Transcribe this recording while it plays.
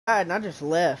and I just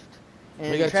left.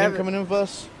 And We got a team coming in with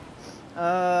us?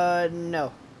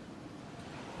 No.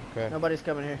 Okay. Nobody's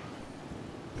coming here.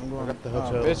 I'm going up the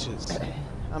hotel. Bitches.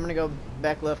 I'm gonna go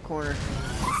back left corner.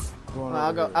 Going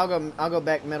Well, over I'll go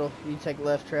back middle. You take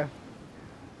left, Trev.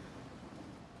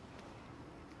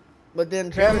 But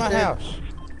then Travis Get in my house.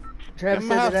 Travis Get in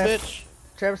my said house, that bitch.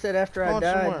 Travis said after I Go on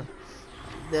died somewhere.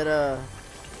 that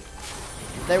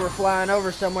they were flying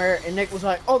over somewhere, and Nick was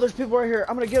like, "Oh, there's people right here.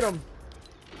 I'm gonna get them."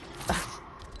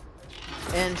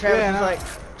 And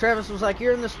Travis was like,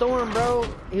 "You're in the storm, bro."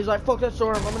 He was like, "Fuck that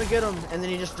storm. I'm gonna get them." And then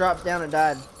he just drops down and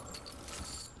died.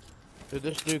 Dude,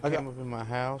 this dude came up in my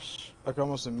house. Like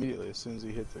almost immediately, as soon as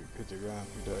he hit the ground,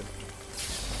 he died.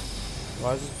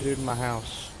 Why is this dude in my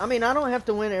house? I mean, I don't have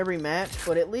to win every match,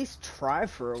 but at least try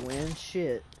for a win.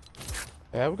 Shit.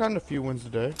 Yeah, we've gotten a few wins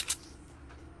today.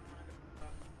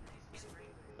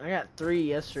 I got 3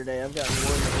 yesterday. I've got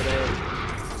 1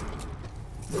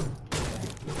 today.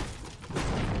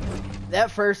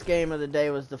 That first game of the day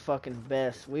was the fucking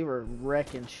best. We were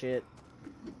wrecking shit.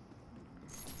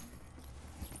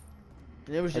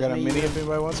 And it was just I got a me. mini if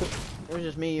anybody wants it. It was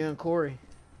just me, you, and Corey.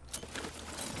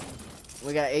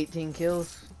 We got 18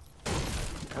 kills.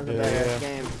 That was a badass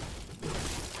game.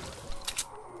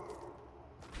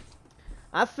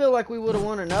 I feel like we would have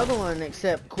won another one,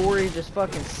 except Corey just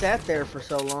fucking sat there for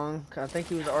so long. I think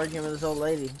he was arguing with his old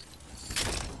lady.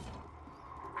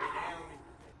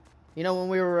 You know when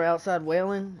we were outside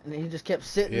whaling and he just kept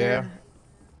sitting there?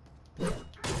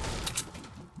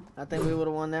 I think we would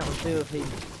have won that one too if he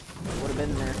would have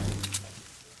been there.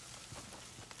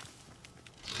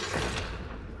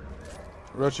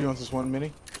 Rochi wants this 1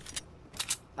 mini.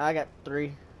 I got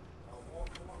 3.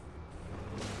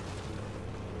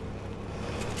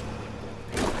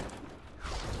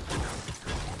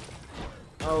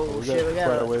 Oh shit, we got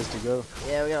quite a ways to go.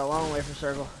 Yeah, we got a long way from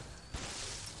circle.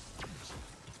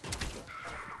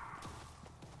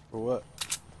 For what?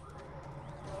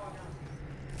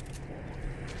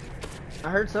 I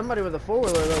heard somebody with a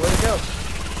 4-wheeler though. Where'd it go?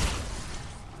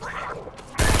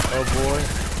 Oh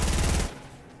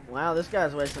boy. Wow, this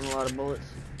guy's wasting a lot of bullets.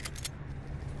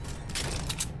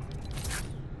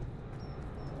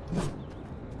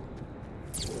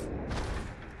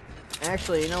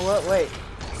 Actually, you know what? Wait.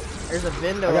 There's a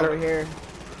window over here.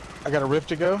 I got a rift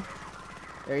to go.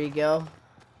 There you go.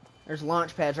 There's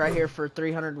launch pads right here for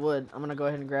 300 wood. I'm gonna go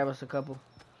ahead and grab us a couple.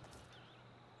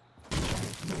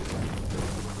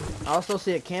 I also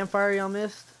see a campfire y'all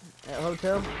missed at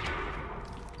hotel.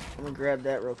 Let me grab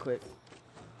that real quick.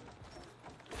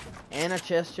 And a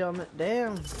chest y'all missed.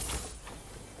 Damn.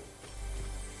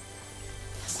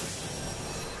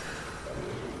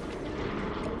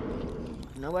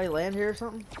 Nobody land here or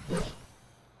something?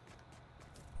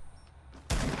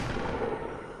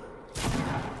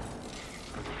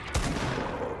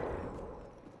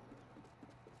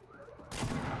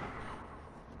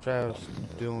 Travis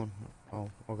doing. Oh,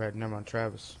 okay, never mind.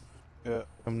 Travis. Yeah.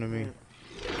 Come to me.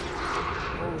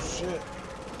 Oh shit.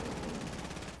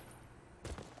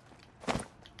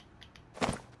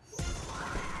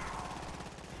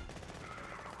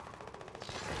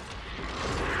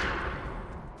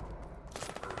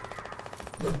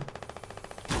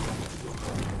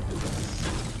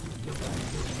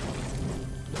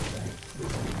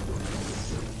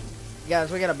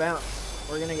 Guys, we gotta bounce.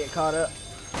 We're gonna get caught up.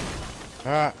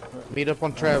 Alright, meet up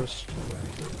on Travis.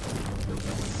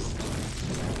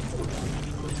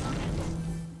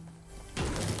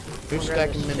 Who's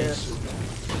stacking minis?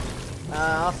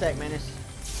 I'll stack minis.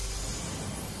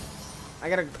 I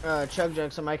got a chug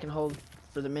jug somebody can hold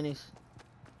for the minis.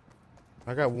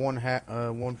 I got one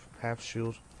half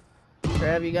shield.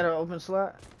 Trav, you got an open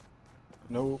slot?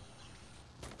 No.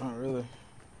 Not really.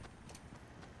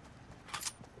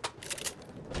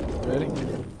 Ready?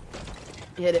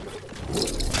 Hit it.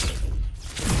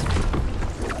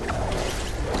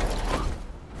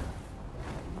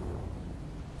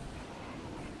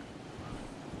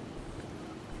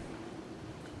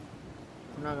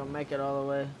 I'm not gonna make it all the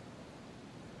way.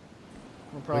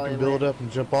 We'll We can build up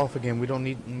and jump off again. We don't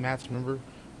need mats, remember?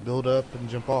 Build up and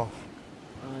jump off.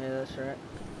 Oh yeah, that's right.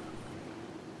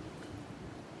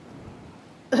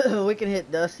 We can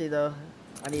hit Dusty though.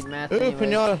 I need mats. Ooh, anyway.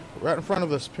 pinata! Right in front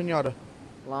of us. Pinata.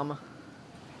 Llama.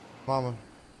 Llama.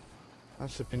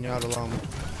 That's a pinata llama.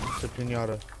 That's a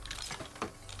pinata.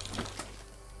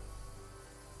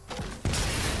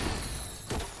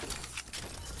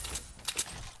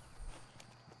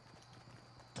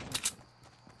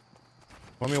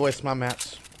 Let me waste my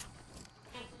mats.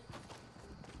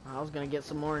 I was gonna get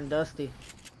some more in Dusty.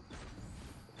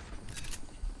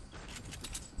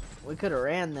 We could have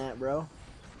ran that, bro.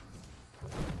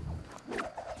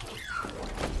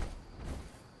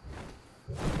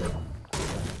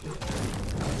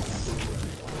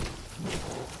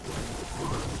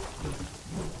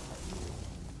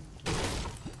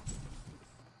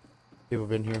 People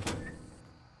been here.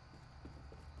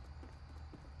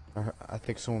 I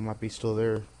think someone might be still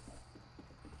there.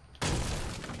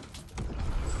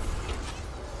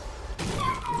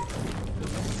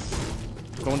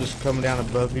 Someone just coming down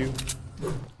above you.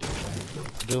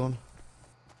 Dylan.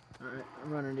 Alright,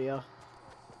 I'm running to y'all.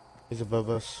 He's above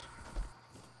us.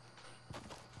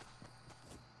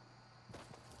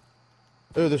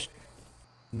 Oh, there's...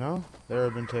 No? They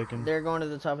already been taken. They're going to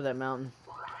the top of that mountain.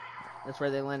 That's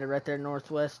where they landed, right there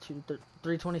northwest,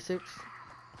 326.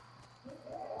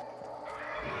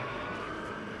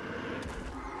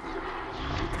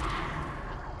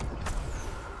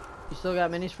 You still got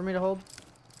minis for me to hold?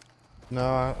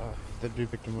 No, the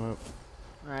dude picked him up.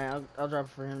 Alright, I'll drop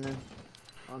it for him then.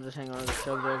 I'll just hang on to the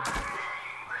chug jug.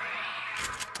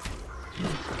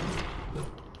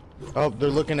 Oh, they're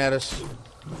looking at us.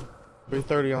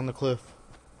 330 on the cliff.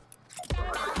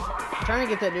 I'm trying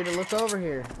to get that dude to look over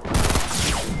here.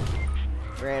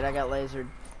 Great, I got lasered.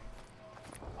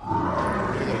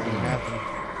 That didn't happen.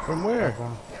 From where?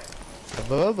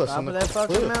 Above us Top on of the that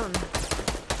fucking cliff. mountain.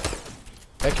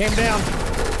 They came down.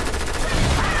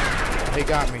 He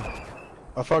got me.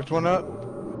 I fucked one up.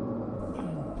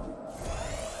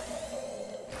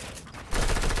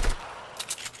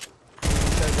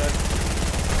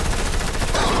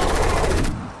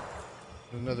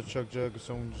 Another chug jug.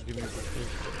 Someone just give me a quick.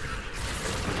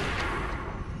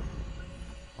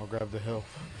 I'll grab the health.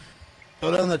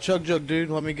 Throw down that chug jug,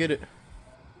 dude. Let me get it.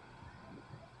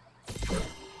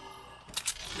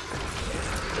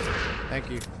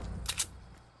 Thank you.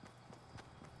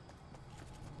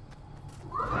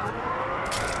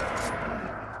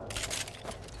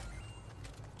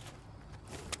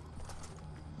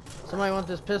 Somebody want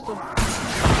this pistol?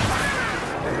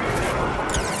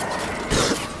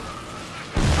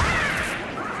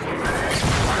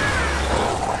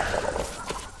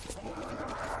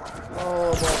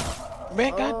 Oh boy.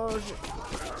 Man, God. Oh shit.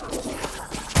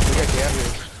 We got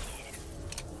gabbers.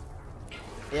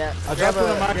 Yeah. I grab dropped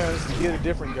one of my guns to get a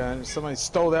different gun. Somebody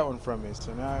stole that one from me,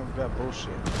 so now I've got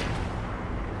bullshit.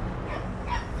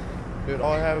 Dude,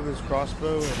 all I have is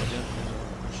crossbow and a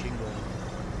machine gun.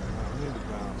 I need the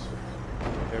guns.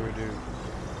 There we do.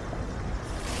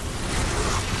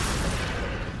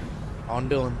 On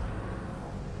Dylan.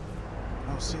 I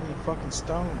don't see any fucking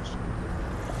stones.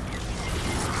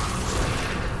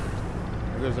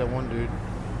 There goes that one dude.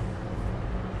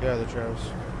 Yeah, the Travis.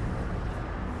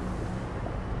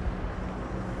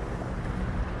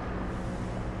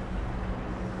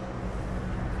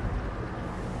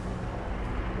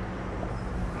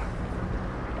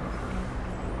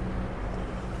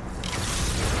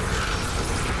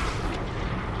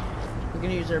 We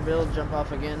can use their build, jump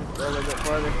off again, go a little bit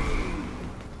farther.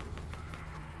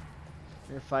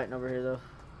 They're fighting over here though.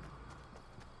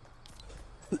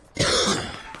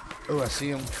 Oh, I see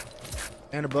him.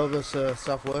 And above us,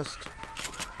 southwest.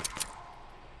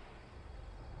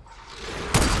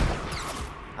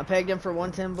 I pegged him for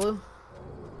 110 blue.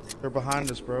 They're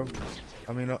behind us, bro.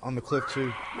 I mean, on the cliff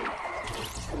too.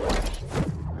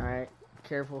 Alright,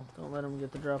 careful. Don't let him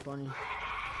get the drop on you.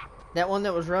 That one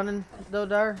that was running, though,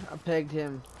 Dar, I pegged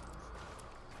him.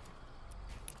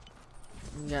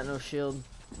 He got no shield.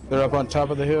 They're up on top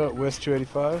of the hill at West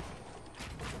 285.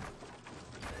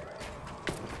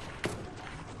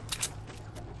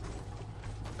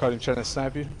 Caught him trying to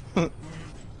snipe you.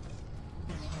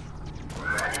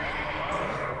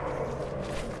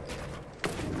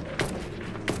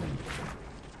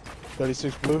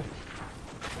 36 blue.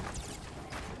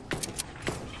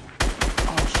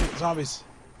 Oh shit, zombies.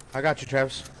 I got you,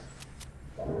 Travis.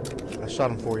 I shot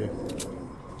him for you.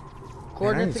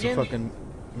 Coordinates Man, I need again? some fucking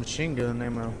machine gun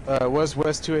ammo. Was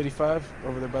West 285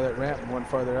 over there by that ramp, and one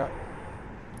farther out.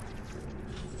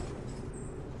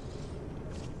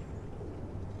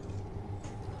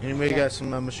 Anybody got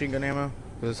some machine gun ammo?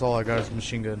 'Cause that's all I got is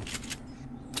machine gun.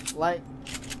 Light.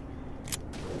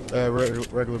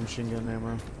 Regular machine gun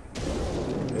ammo.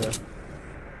 Yeah.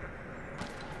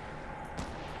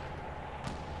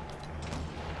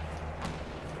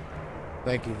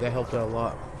 Thank you. That helped out a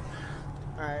lot.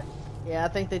 Alright. Yeah, I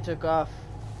think they took off.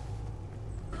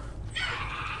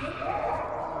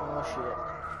 Oh shit.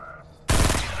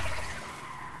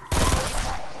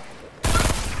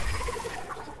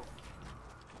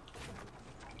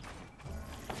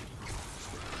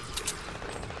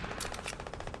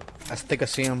 I think I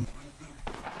see them.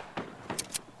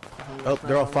 Oh,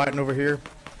 they're all fighting over here.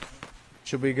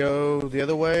 Should we go the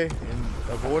other way and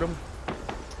avoid them?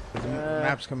 The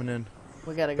map's coming in.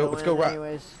 We gotta go let's in go right.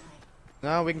 anyways.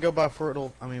 No, we can go by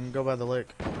Fertile. I mean, go by the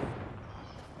lake.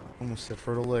 Almost said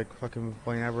Fertile Lake. Fucking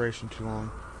playing Aberration too long.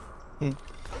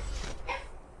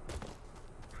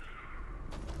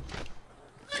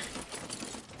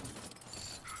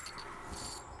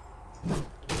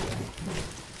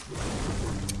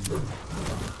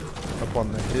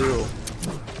 on the hill.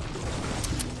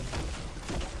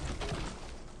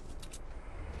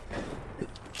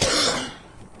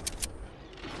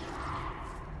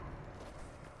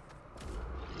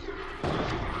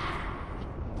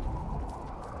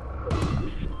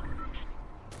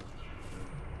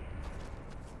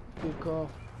 Good call.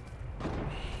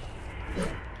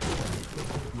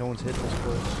 No one's hitting this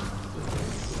place.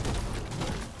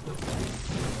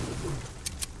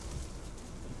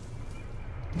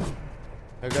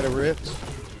 I got a rift.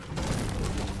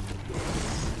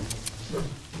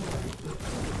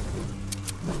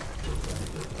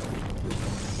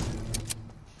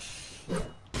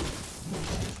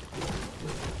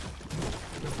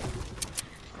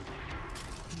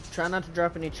 Try not to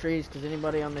drop any trees, because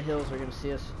anybody on the hills are gonna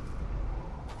see us.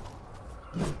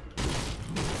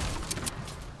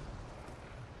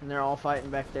 And they're all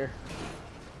fighting back there.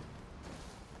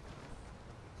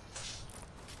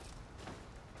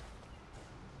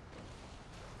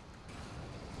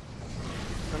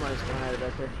 Somebody's going at it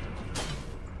back there.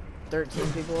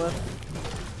 13 people left.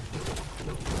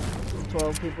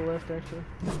 12 people left, actually.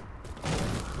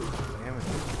 Damn it.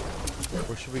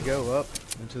 Where should we go? Up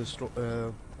into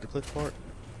the cliff part?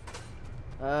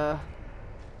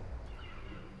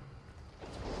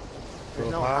 There's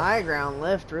no high ground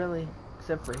left, really,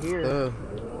 except for here.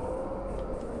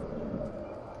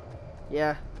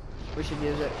 Yeah, we should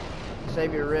use it.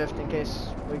 Save your rift in case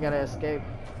we gotta escape.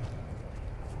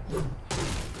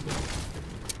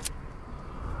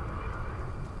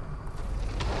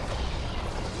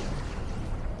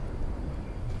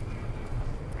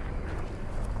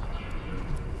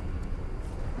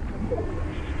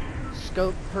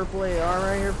 Scope purple AR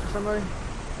right here for somebody.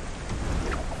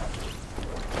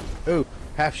 Ooh,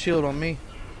 half shield on me.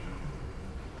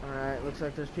 Alright, looks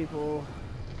like there's people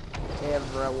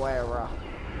everywhere.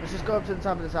 Let's just go up to the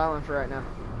top of this island for right now.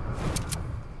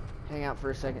 Hang out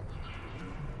for a second.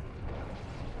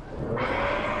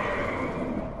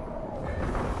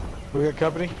 We got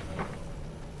company?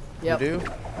 Yep. You do?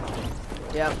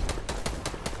 Yep.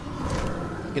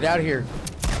 Get out of here.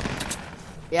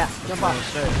 Yeah, jump off.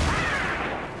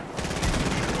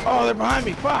 Oh, they're behind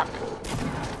me. Fuck.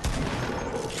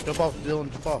 Jump off,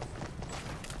 Dylan. Jump off.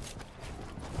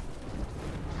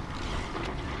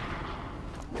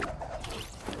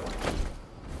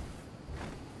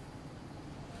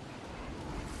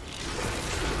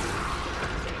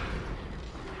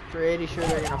 Pretty sure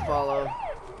they're gonna follow.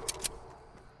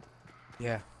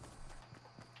 Yeah.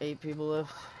 8 people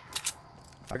left.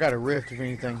 I got a rift, if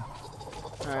anything.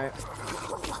 Alright.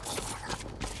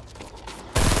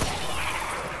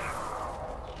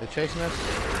 They chasing us?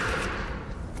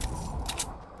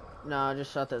 No, I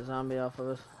just shot that zombie off of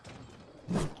us.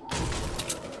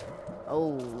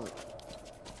 Oh.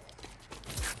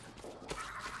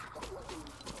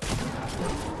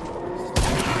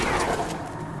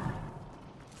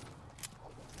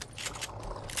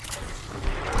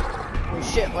 Oh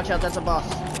shit, watch out, that's a boss.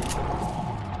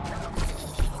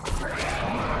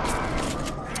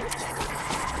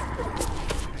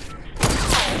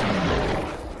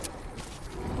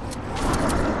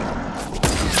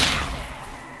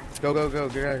 Go, go, go.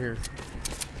 Get out of here.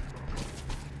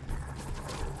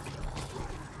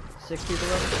 6 people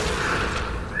left.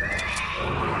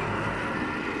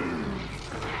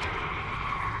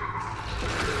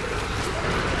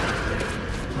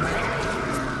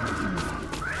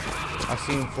 I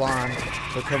see them flying.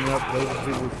 They're coming up. Those are the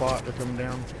people we fought. They're coming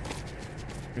down.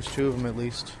 There's 2 of them at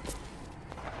least.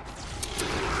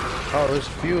 Oh, there's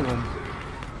a few of them.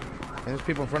 And there's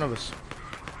people in front of us.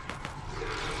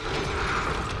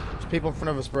 There's people in front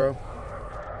of us, bro.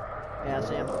 Yeah, I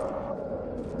see him.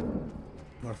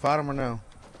 Want to fight them or no?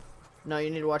 No, you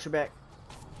need to watch your back.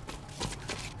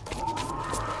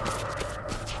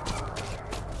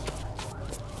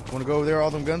 Want to go over there where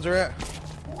all them guns are at?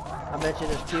 I bet you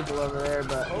there's people over there,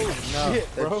 but Oh, no. shit,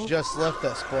 They bro. just left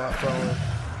that spot, probably.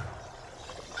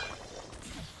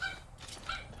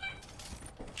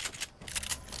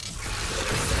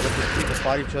 Let these people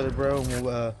fight each other, bro, and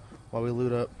we'll, while we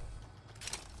loot up.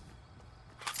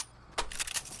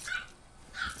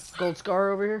 gold scar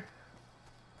over here.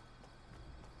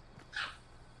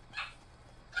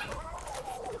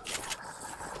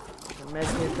 The med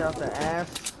kit's out the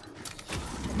ass.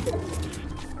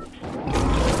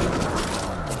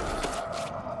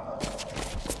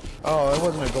 Oh, that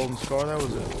wasn't a golden scar, that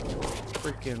was a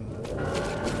freaking...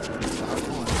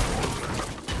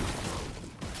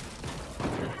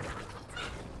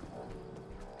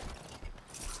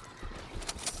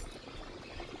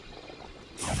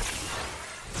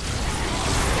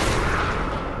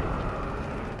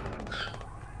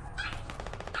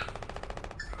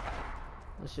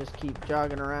 just keep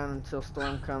jogging around until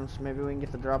storm comes. Maybe we can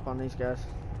get the drop on these guys.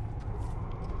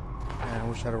 Man, I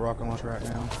wish I had a rocket launcher right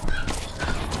now.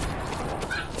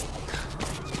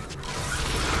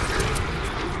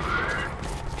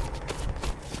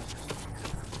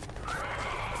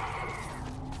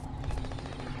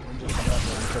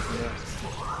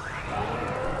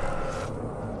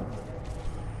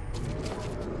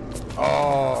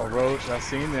 Oh, Roach, I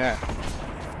seen that.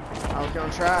 I was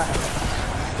gonna try.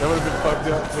 That would have been fucked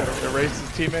up to erase his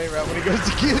teammate right when he goes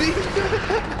to get him.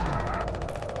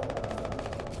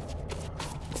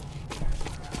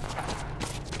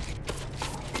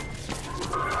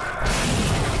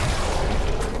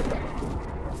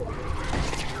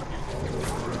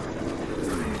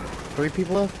 Three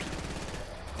people left?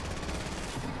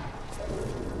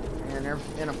 And they're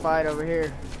in a fight over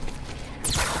here.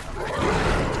 It's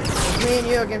me and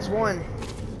you against one.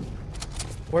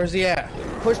 Where's he at?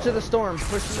 Push to the storm.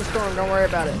 Push to the storm. Don't worry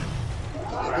about it.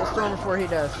 Get storm before he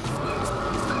does.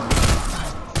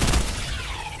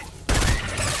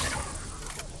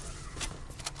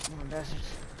 Come on, bastards.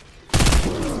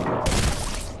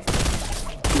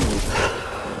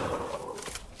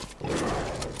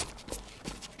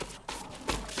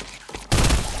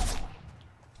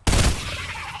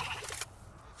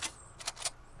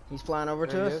 He's flying over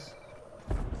to us. Is.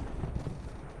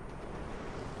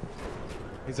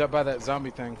 He's up by that zombie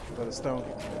thing, by the stone.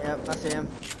 Yep, I see him.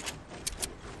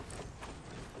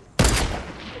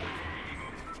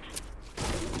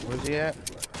 Where's he at?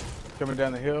 Coming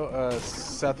down the hill,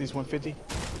 southeast 150.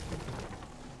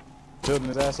 Building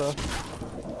his ass off.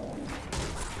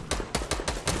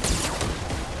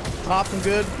 Hopping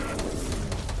good.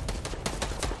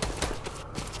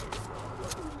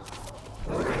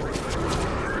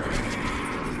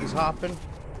 He's hopping.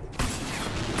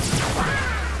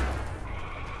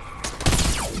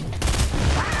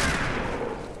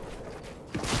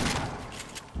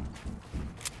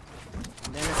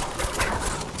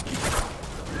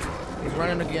 He's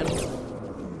running again.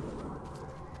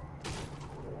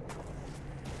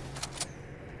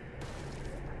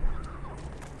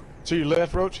 To your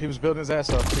left, Roach. He was building his ass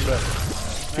off. To your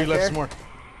left. To your left some more.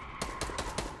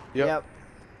 Yep.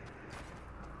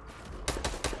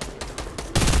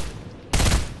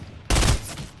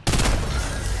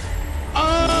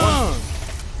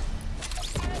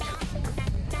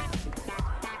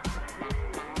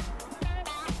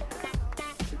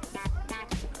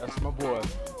 That's my boy.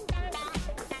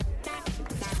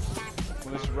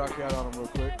 Let's rock out on him real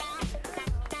quick.